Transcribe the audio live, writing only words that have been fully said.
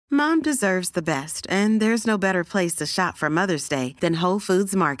Mom deserves the best, and there's no better place to shop for Mother's Day than Whole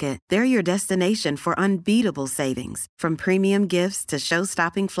Foods Market. They're your destination for unbeatable savings, from premium gifts to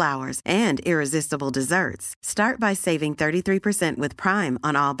show-stopping flowers and irresistible desserts. Start by saving 33% with Prime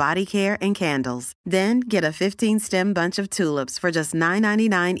on all body care and candles. Then get a 15-stem bunch of tulips for just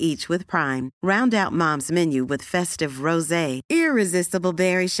 $9.99 each with Prime. Round out Mom's menu with festive rosé, irresistible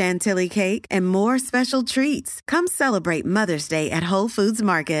berry chantilly cake, and more special treats. Come celebrate Mother's Day at Whole Foods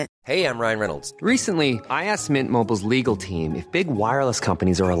Market. Hey, I'm Ryan Reynolds. Recently, I asked Mint Mobile's legal team if big wireless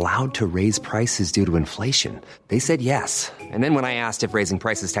companies are allowed to raise prices due to inflation. They said yes. And then when I asked if raising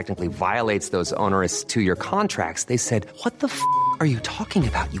prices technically violates those onerous two-year contracts, they said, "What the f*** are you talking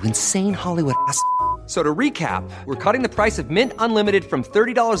about, you insane Hollywood ass?" So to recap, we're cutting the price of Mint Unlimited from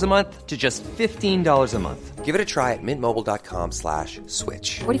 $30 a month to just $15 a month. Give it a try at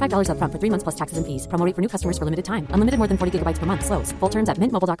mintmobile.com/switch. $45 up front for 3 months plus taxes and fees. Promo rate for new customers for limited time. Unlimited more than 40 gigabytes per month. Slows full terms at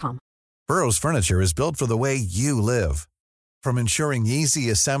mintmobile.com. Burrow's furniture is built for the way you live. From ensuring easy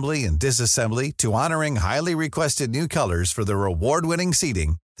assembly and disassembly to honoring highly requested new colors for their award-winning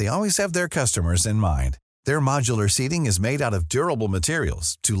seating, they always have their customers in mind. Their modular seating is made out of durable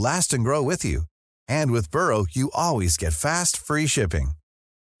materials to last and grow with you. And with Burrow, you always get fast, free shipping.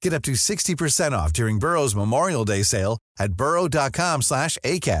 Get up to 60% off during Burrow's Memorial Day sale at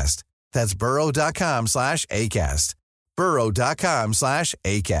burrow.com/ACAST. That's burrow.com/ACAST.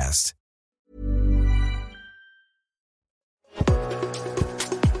 burrow.com/ACAST.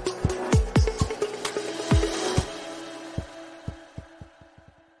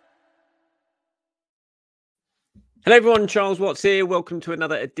 Hello everyone, Charles Watts here. Welcome to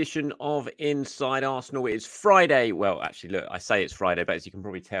another edition of Inside Arsenal. It is Friday. Well, actually, look, I say it's Friday, but as you can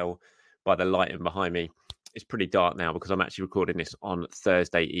probably tell by the lighting behind me, it's pretty dark now because I'm actually recording this on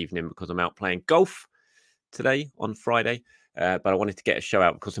Thursday evening because I'm out playing golf today on Friday. But I wanted to get a show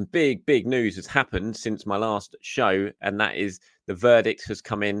out because some big news has happened since my last show, and that is the verdict has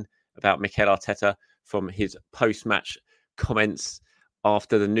come in about Mikel Arteta from his post-match comments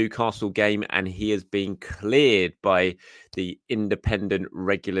after the Newcastle game, and he has been cleared by the Independent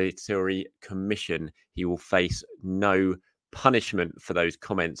Regulatory Commission. He will face no punishment for those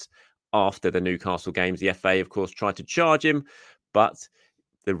comments after the Newcastle games. The FA, of course, tried to charge him, but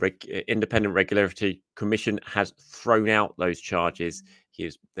the Independent Regulatory Commission has thrown out those charges.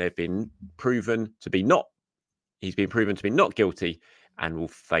 He's been proven to be not guilty and will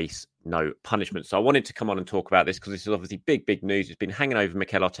face no punishment. So I wanted to come on and talk about this because this is obviously big news. It's been hanging over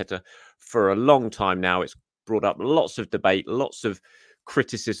Mikel Arteta for a long time now. It's brought up lots of debate, lots of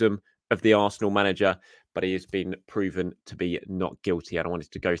criticism of the Arsenal manager, but he has been proven to be not guilty. And I wanted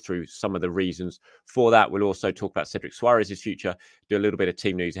to go through some of the reasons for that. We'll also talk about Cedric Suarez's future, do a little bit of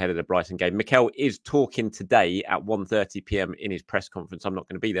team news ahead of the Brighton game. Mikel is talking today at 1:30 p.m. in his press conference. I'm not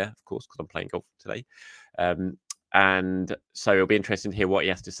going to be there, of course, because I'm playing golf today. And so it'll be interesting to hear what he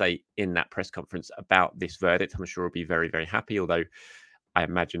has to say in that press conference about this verdict. I'm sure he'll be very happy, although I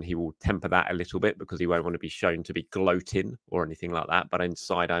imagine he will temper that a little bit because he won't want to be shown to be gloating or anything like that. But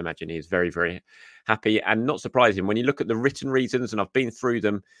inside, I imagine he is very happy. And not surprising, when you look at the written reasons, and I've been through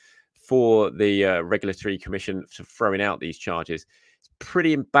them for the Regulatory Commission for throwing out these charges, it's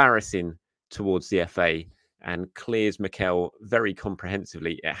pretty embarrassing towards the FA and clears Mikel very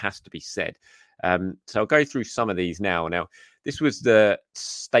comprehensively, it has to be said. So I'll go through some of these now. Now, this was the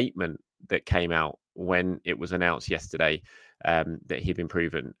statement that came out when it was announced yesterday that he'd been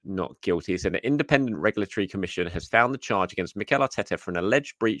proven not guilty. It said the Independent Regulatory Commission has found the charge against Mikel Arteta for an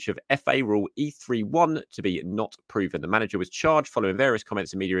alleged breach of FA Rule E31 to be not proven. The manager was charged following various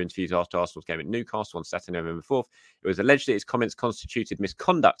comments and media interviews after Arsenal's game at Newcastle on Saturday, November 4th. It was alleged that his comments constituted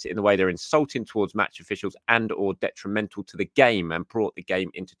misconduct in the way they're insulting towards match officials and or detrimental to the game and brought the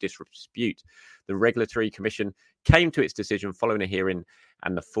game into disrepute. The Regulatory Commission came to its decision following a hearing,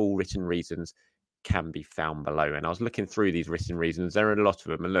 and the full written reasons can be found below. And I was looking through these written reasons. There are a lot of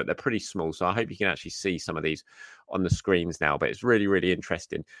them, and look, they're pretty small, so I hope you can actually see some of these on the screens now, but it's really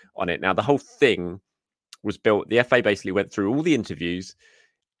interesting on it. Now, the whole thing was built, the FA basically went through all the interviews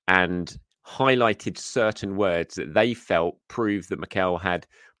and highlighted certain words that they felt proved that Mikel had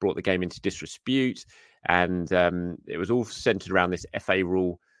brought the game into disrepute, and it was all centered around this FA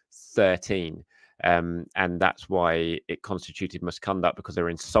Rule 13. And that's why it constituted misconduct, because they were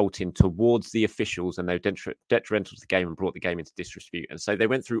insulting towards the officials and they were detrimental to the game and brought the game into disrepute. And so they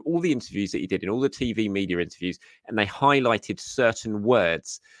went through all the interviews that he did in all the TV media interviews, and they highlighted certain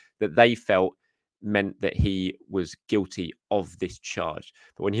words that they felt meant that he was guilty of this charge.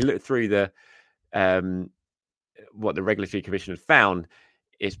 But when you look through the what the Regulatory Commission had found,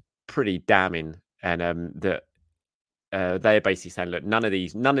 it's pretty damning, and that they're basically saying, look, none of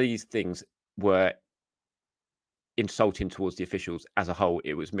these things were insulting towards the officials as a whole.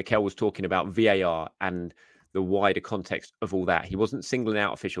 It was Mikel was talking about VAR and the wider context of all that. He wasn't singling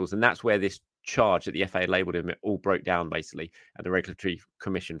out officials, and that's where this charge that the FA had labelled him, it all broke down basically. And the Regulatory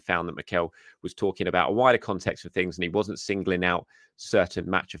Commission found that Mikel was talking about a wider context of things, and he wasn't singling out certain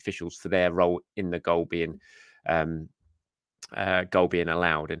match officials for their role in the goal being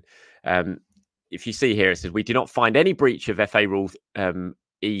allowed. And if you see here, it says we do not find any breach of FA rule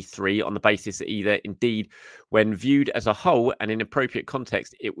E3 on the basis that either, indeed, when viewed as a whole and in appropriate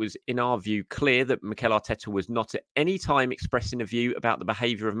context, it was, in our view, clear that Mikel Arteta was not at any time expressing a view about the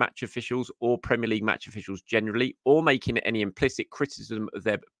behaviour of match officials or Premier League match officials generally, or making any implicit criticism of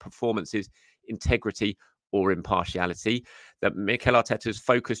their performances, integrity or impartiality, that Mikel Arteta's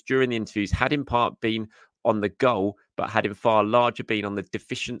focus during the interviews had in part been on the goal, but had in far larger been on the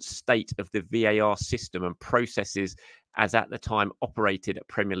deficient state of the VAR system and processes as at the time operated at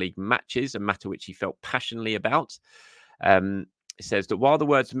Premier League matches, a matter which he felt passionately about. It says that while the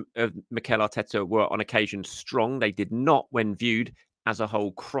words of Mikel Arteta were on occasion strong, they did not, when viewed as a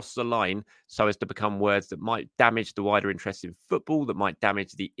whole, cross the line so as to become words that might damage the wider interest in football, that might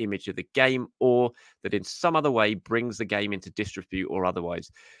damage the image of the game, or that in some other way brings the game into disrepute or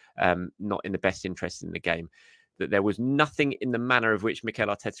otherwise not in the best interest in the game. That there was nothing in the manner of which Mikel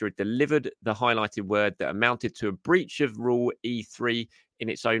Arteta had delivered the highlighted word that amounted to a breach of Rule E3 in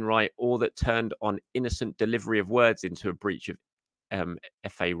its own right, or that turned on innocent delivery of words into a breach of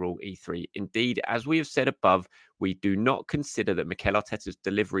FA Rule E3. Indeed, as we have said above, we do not consider that Mikel Arteta's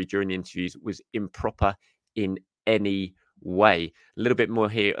delivery during the interviews was improper in any way. A little bit more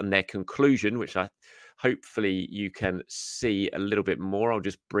here on their conclusion, which hopefully you can see a little bit more. I'll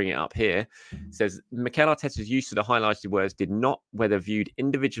just bring it up here. It says, Mikel Arteta's use of the highlighted words did not, whether viewed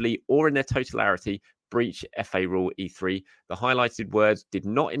individually or in their totality, breach FA Rule E3. The highlighted words did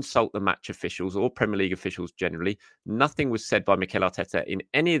not insult the match officials or Premier League officials generally. Nothing was said by Mikel Arteta in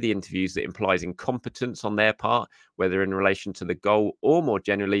any of the interviews that implies incompetence on their part, whether in relation to the goal or more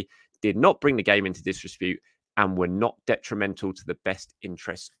generally, did not bring the game into disrepute and were not detrimental to the best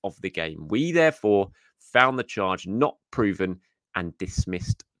interests of the game. We, therefore, found the charge not proven and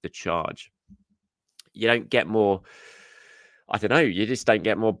dismissed the charge. You don't get more, I don't know, you just don't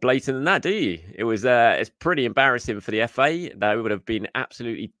get more blatant than that, do you? It was, it's pretty embarrassing for the FA. They would have been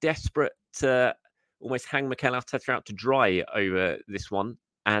absolutely desperate to almost hang Mikel Arteta out to dry over this one.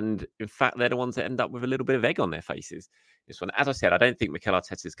 And in fact, they're the ones that end up with a little bit of egg on their faces. This one, as I said, I don't think Mikel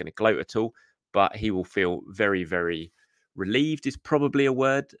Arteta is going to gloat at all, but he will feel very, very relieved is probably a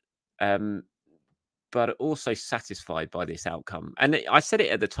word, but also satisfied by this outcome. And I said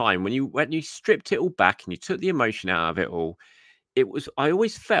it at the time, when you stripped it all back and you took the emotion out of it all, I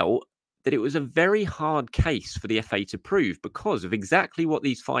always felt that it was a very hard case for the FA to prove because of exactly what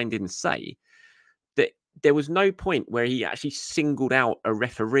these findings say, that there was no point where he actually singled out a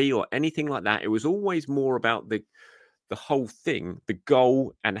referee or anything like that. It was always more about the whole thing, the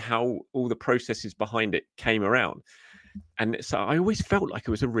goal, and how all the processes behind it came around. And so I always felt like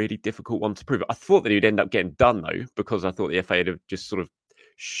it was a really difficult one to prove. I thought that he would end up getting done, though, because I thought the FA had just sort of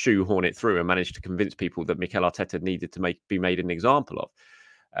shoehorn it through and managed to convince people that Mikel Arteta needed to be made an example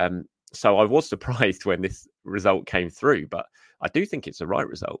of. So I was surprised when this result came through, but I do think it's the right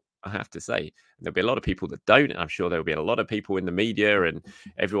result, I have to say. And there'll be a lot of people that don't, and I'm sure there'll be a lot of people in the media and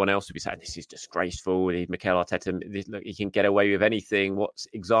everyone else will be saying, this is disgraceful. Mikel Arteta, look, he can get away with anything. What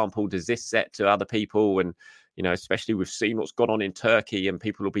example does this set to other people? And, you know, especially we've seen what's gone on in Turkey, and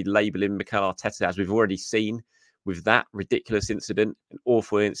people will be labelling Mikel Arteta, as we've already seen with that ridiculous incident, an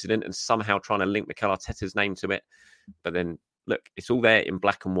awful incident, and somehow trying to link Mikel Arteta's name to it. But then, look, it's all there in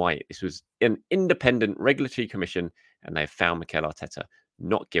black and white. This was an independent regulatory commission, and they have found Mikel Arteta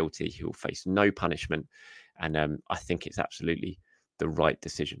not guilty. He will face no punishment. And I think it's absolutely the right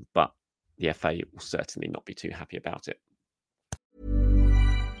decision. But the FA will certainly not be too happy about it.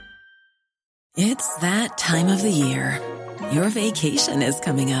 It's that time of the year. Your vacation is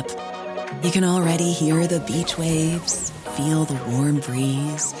coming up. You can already hear the beach waves, feel the warm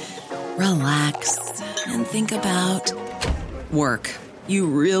breeze, relax, and think about work. You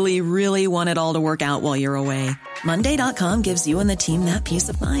really, really want it all to work out while you're away. Monday.com gives you and the team that peace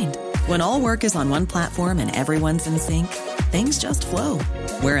of mind. When all work is on one platform and everyone's in sync, things just flow.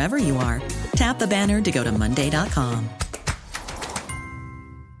 Wherever you are, tap the banner to go to Monday.com.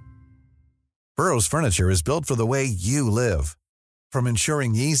 Burrow's furniture is built for the way you live. From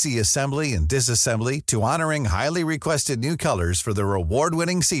ensuring easy assembly and disassembly to honoring highly requested new colors for their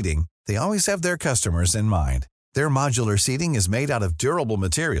award-winning seating, they always have their customers in mind. Their modular seating is made out of durable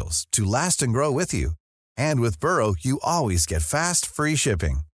materials to last and grow with you. And with Burrow, you always get fast, free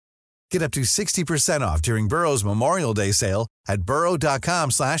shipping. Get up to 60% off during Burrow's Memorial Day sale at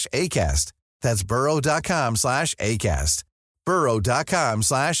burrow.com/ACAST. That's burrow.com/ACAST.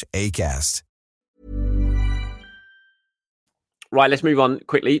 burrow.com/ACAST. Right, let's move on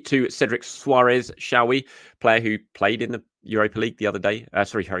quickly to Cedric Suarez, shall we? Player who played in the Europa League the other day.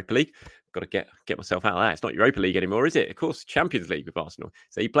 Europa League. Got to get myself out of that. It's not Europa League anymore, is it? Of course, Champions League with Arsenal.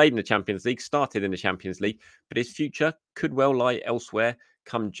 So he played in the Champions League, started in the Champions League, but his future could well lie elsewhere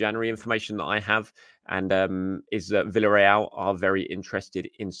come January. Information that I have and is that Villarreal are very interested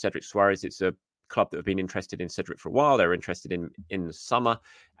in Cedric Suarez. It's a club that have been interested in Cedric for a while. They're interested in the summer,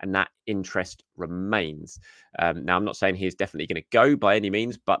 and that interest remains. Now, I'm not saying he is definitely going to go by any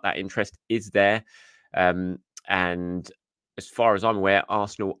means, but that interest is there. And as far as I'm aware,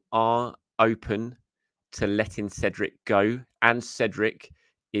 Arsenal are open to letting Cedric go, and Cedric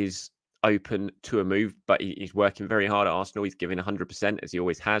is open to a move, but he's working very hard at Arsenal. He's giving 100%, as he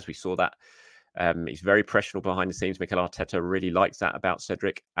always has. We saw that. He's very professional behind the scenes. Mikel Arteta really likes that about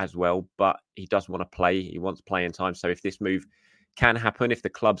Cedric as well, but he does want to play. He wants playing time. So if this move can happen, if the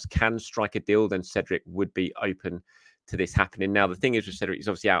clubs can strike a deal, then Cedric would be open to this happening. Now, the thing is with Cedric, he's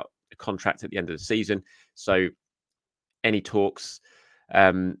obviously out of contract at the end of the season. So any talks,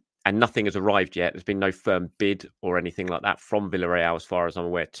 and nothing has arrived yet. There's been no firm bid or anything like that from Villarreal, as far as I'm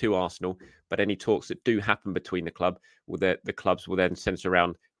aware, to Arsenal. But any talks that do happen between the club, the clubs will then censor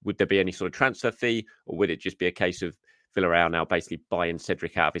around, would there be any sort of transfer fee, or would it just be a case of Villarreal now basically buying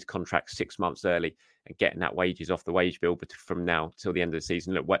Cedric out of his contract 6 months early and getting that wages off the wage bill from now till the end of the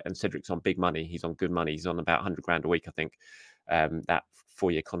season? Look, and Cedric's on big money. He's on good money. He's on about 100 grand a week, I think. That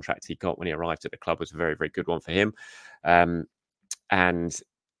 4-year contract he got when he arrived at the club was a very, very good one for him. And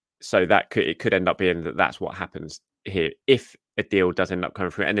so it could end up being that's what happens here if a deal does end up coming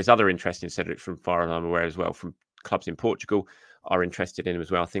through. And there's other interest in Cedric from far as I'm aware as well, from clubs in Portugal are interested in him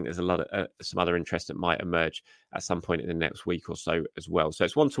as well. I think there's a lot of some other interest that might emerge at some point in the next week or so as well. So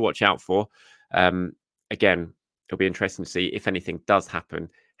it's one to watch out for. Again, it'll be interesting to see if anything does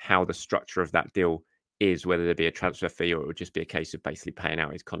happen, how the structure of that deal is, whether there be a transfer fee or it would just be a case of basically paying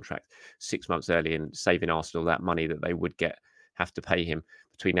out his contract 6 months early and saving Arsenal that money that they would have to pay him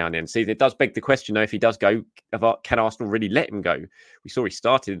between now and then. See, it does beg the question, though, if he does go, can Arsenal really let him go? We saw he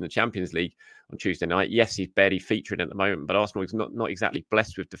started in the Champions League on Tuesday night. Yes, he's barely featuring at the moment, but Arsenal is not exactly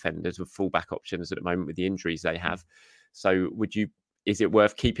blessed with defenders with fullback options at the moment with the injuries they have. So is it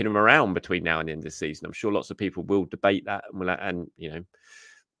worth keeping him around between now and the end of the season? I'm sure lots of people will debate that. And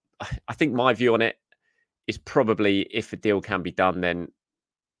I think my view on it is probably if a deal can be done, then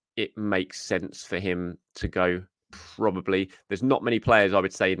it makes sense for him to go. Probably there's not many players, I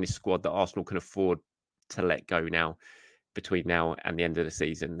would say, in this squad that Arsenal can afford to let go now between now and the end of the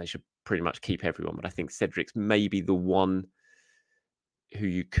season. They should pretty much keep everyone, but I think Cedric's maybe the one who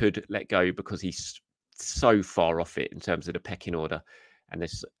you could let go because he's so far off it in terms of the pecking order, and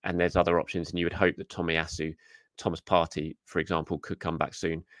there's other options, and you would hope that Thomas Partey, for example, could come back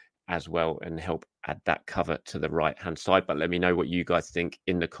soon as well and help add that cover to the right hand side. But let me know what you guys think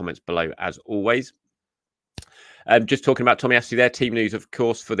in the comments below as always. Just talking about Tomiyasu there, team news, of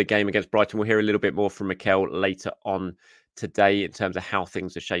course, for the game against Brighton. We'll hear a little bit more from Mikel later on today in terms of how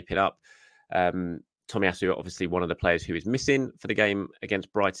things are shaping up. Tomiyasu, obviously, one of the players who is missing for the game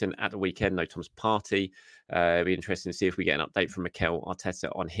against Brighton at the weekend. No Thomas Partey. It'll be interesting to see if we get an update from Mikel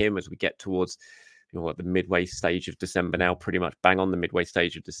Arteta on him as we get towards the midway stage of December now, pretty much bang on the midway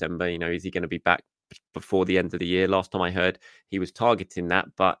stage of December. Is he going to be back before the end of the year? Last time I heard, he was targeting that,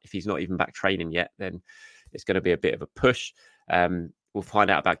 but if he's not even back training yet, then it's going to be a bit of a push. We'll find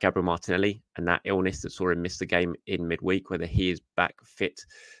out about Gabriel Martinelli and that illness that saw him miss the game in midweek, whether he is back fit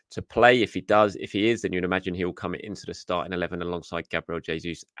to play. If he is, then you'd imagine he'll come into the starting 11 alongside Gabriel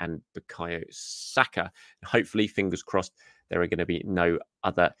Jesus and Bukayo Saka. Hopefully, fingers crossed, there are going to be no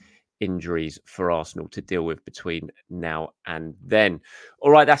other injuries for Arsenal to deal with between now and then.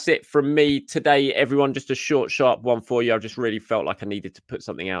 All right, that's it from me today, everyone. Just a short, sharp one for you. I just really felt like I needed to put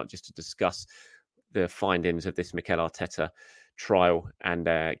something out just to discuss the findings of this Mikel Arteta trial and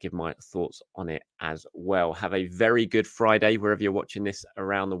give my thoughts on it as well. Have a very good Friday wherever you're watching this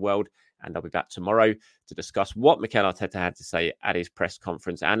around the world, and I'll be back tomorrow to discuss what Mikel Arteta had to say at his press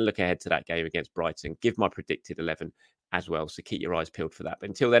conference and look ahead to that game against Brighton, give my predicted 11 as well, so keep your eyes peeled for that. But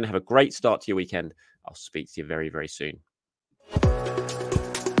until then, have a great start to your weekend. I'll speak to you very, very soon.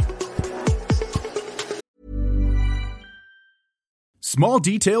 Small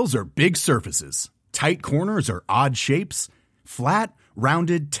details are big surfaces. Tight corners are odd shapes. Flat,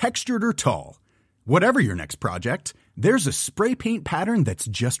 rounded, textured, or tall. Whatever your next project, there's a spray paint pattern that's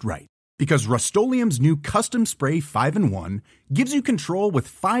just right. Because Rust-Oleum's new Custom Spray 5-in-1 gives you control with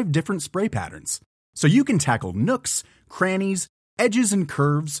 5 different spray patterns. So you can tackle nooks, crannies, edges, and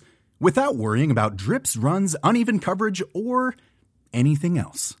curves without worrying about drips, runs, uneven coverage, or anything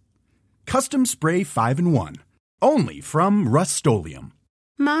else. Custom Spray 5-in-1. Only from Rust-Oleum.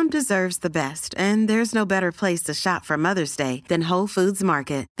 Mom deserves the best, and there's no better place to shop for Mother's Day than Whole Foods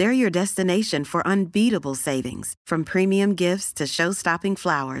Market. They're your destination for unbeatable savings, from premium gifts to show-stopping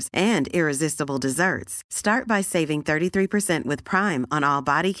flowers and irresistible desserts. Start by saving 33% with Prime on all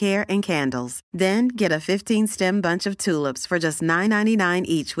body care and candles. Then get a 15-stem bunch of tulips for just $9.99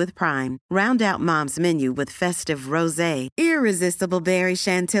 each with Prime. Round out Mom's menu with festive rosé, irresistible berry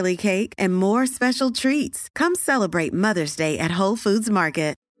chantilly cake, and more special treats. Come celebrate Mother's Day at Whole Foods Market.